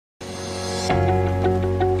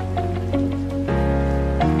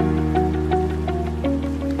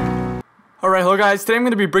Alright, hello guys. Today I'm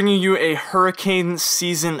going to be bringing you a hurricane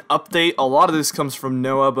season update. A lot of this comes from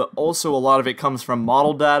NOAA, but also a lot of it comes from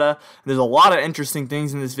model data. There's a lot of interesting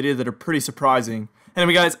things in this video that are pretty surprising.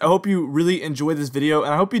 Anyway guys, I hope you really enjoy this video,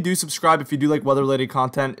 and I hope you do subscribe if you do like weather-related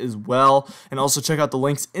content as well, and also check out the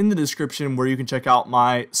links in the description where you can check out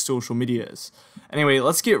my social medias. Anyway,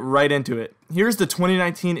 let's get right into it. Here's the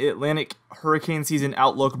 2019 Atlantic hurricane season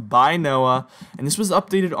outlook by NOAA, and this was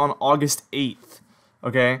updated on August 8th.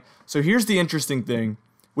 Okay, so here's the interesting thing.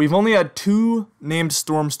 We've only had 2 named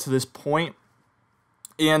storms to this point,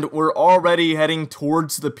 and we're already heading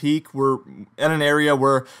towards the peak. We're in an area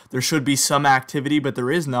where there should be some activity, but there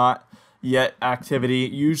is not yet activity.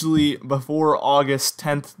 Usually before August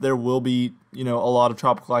 10th, there will be, a lot of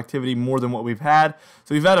tropical activity, more than what we've had.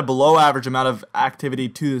 So we've had a below average amount of activity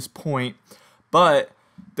to this point, but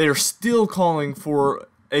they're still calling for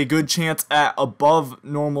a good chance at above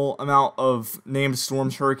normal amount of named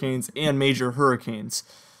storms, hurricanes, and major hurricanes.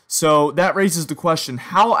 So that raises the question,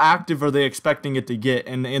 how active are they expecting it to get?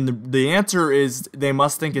 And the answer is they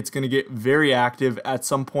must think it's going to get very active at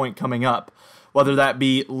some point coming up. Whether that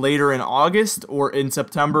be later in August or in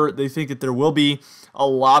September, they think that there will be a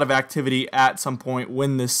lot of activity at some point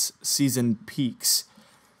when this season peaks.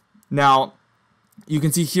 Now, you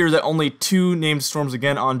can see here that only 2 named storms,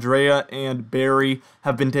 again, Andrea and Barry,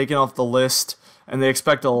 have been taken off the list, and they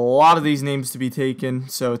expect a lot of these names to be taken,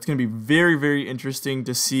 so it's going to be very, very interesting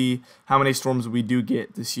to see how many storms we do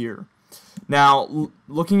get this year. Now,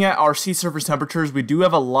 looking at our sea surface temperatures, we do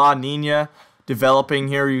have a La Nina developing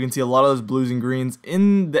here. You can see a lot of those blues and greens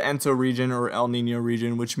in the ENSO region or El Nino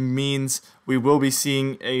region, which means we will be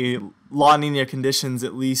seeing a La Nina conditions,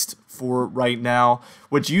 at least for right now,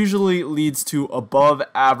 which usually leads to above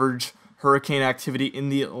average hurricane activity in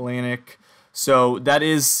the Atlantic. So that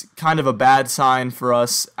is kind of a bad sign for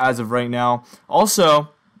us as of right now. Also,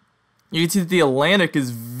 you can see that the Atlantic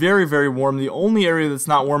is very, very warm. The only area that's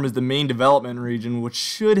not warm is the main development region, which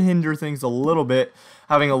should hinder things a little bit,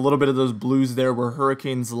 having a little bit of those blues there where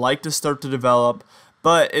hurricanes like to start to develop,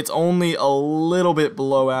 but it's only a little bit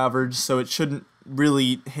below average, so it shouldn't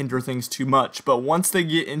really hinder things too much. But once they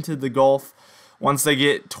get into the Gulf, once they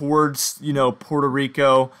get towards, Puerto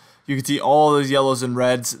Rico, you can see all those yellows and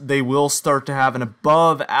reds, they will start to have an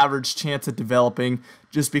above average chance at developing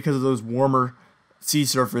just because of those warmer sea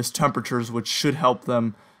surface temperatures, which should help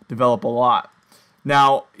them develop a lot.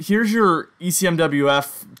 Now, here's your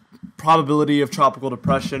ECMWF probability of tropical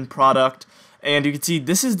depression product, and you can see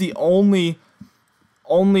this is the only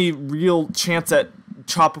real chance at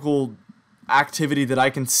tropical activity that I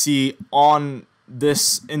can see on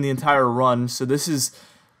this in the entire run. So this is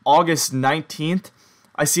August 19th.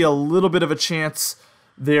 I see a little bit of a chance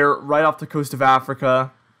there right off the coast of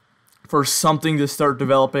Africa for something to start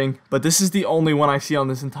developing, but this is the only one I see on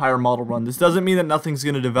this entire model run. This doesn't mean that nothing's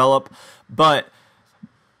going to develop, but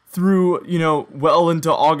through, well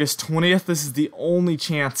into August 20th, this is the only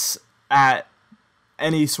chance at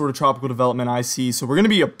any sort of tropical development I see. So we're going to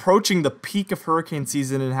be approaching the peak of hurricane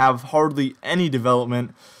season and have hardly any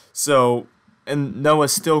development. So, and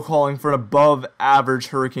NOAA's still calling for an above average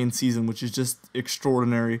hurricane season, which is just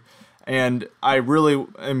extraordinary. And I really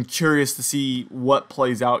am curious to see what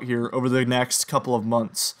plays out here over the next couple of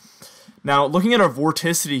months. Now, looking at our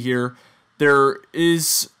vorticity here, there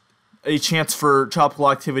is a chance for tropical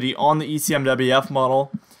activity on the ECMWF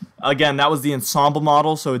model. Again, that was the ensemble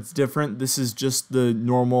model, so it's different. This is just the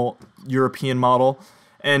normal European model.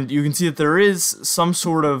 And you can see that there is some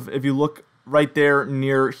sort of, if you look right there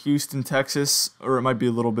near Houston, Texas, or it might be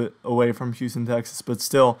a little bit away from Houston, Texas, but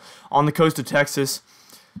still on the coast of Texas,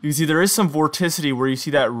 you can see there is some vorticity where you see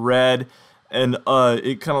that red, and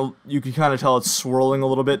you can kind of tell it's swirling a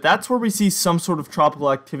little bit. That's where we see some sort of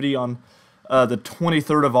tropical activity on the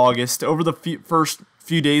 23rd of August. Over the first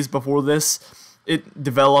few days before this, it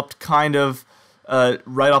developed kind of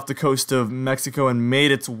right off the coast of Mexico and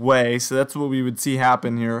made its way. So that's what we would see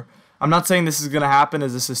happen here. I'm not saying this is going to happen,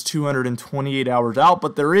 as this is 228 hours out,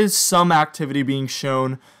 but there is some activity being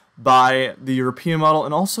shown by the European model,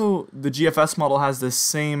 and also the GFS model has this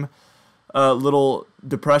same little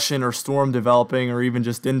depression or storm developing, or even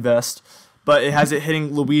just invest, but it has it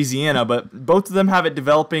hitting Louisiana. But both of them have it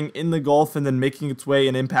developing in the Gulf and then making its way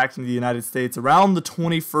and impacting the United States around the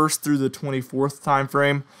 21st through the 24th time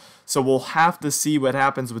frame. So we'll have to see what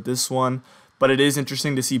happens with this one, but it is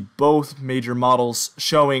interesting to see both major models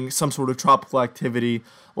showing some sort of tropical activity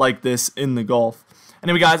like this in the Gulf.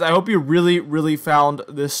 Anyway, guys, I hope you really, really found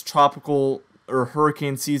this tropical or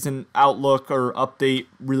hurricane season outlook or update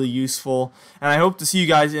really useful. And I hope to see you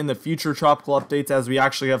guys in the future tropical updates as we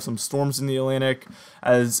actually have some storms in the Atlantic,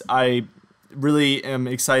 as I really am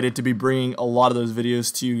excited to be bringing a lot of those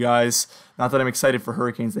videos to you guys. Not that I'm excited for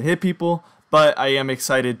hurricanes to hit people, but I am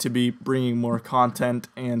excited to be bringing more content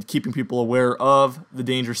and keeping people aware of the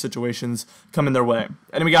dangerous situations coming their way.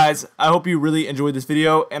 Anyway, guys, I hope you really enjoyed this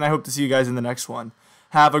video, and I hope to see you guys in the next one.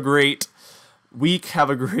 Have a great week. Have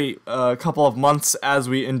a great couple of months as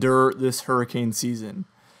we endure this hurricane season.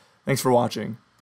 Thanks for watching.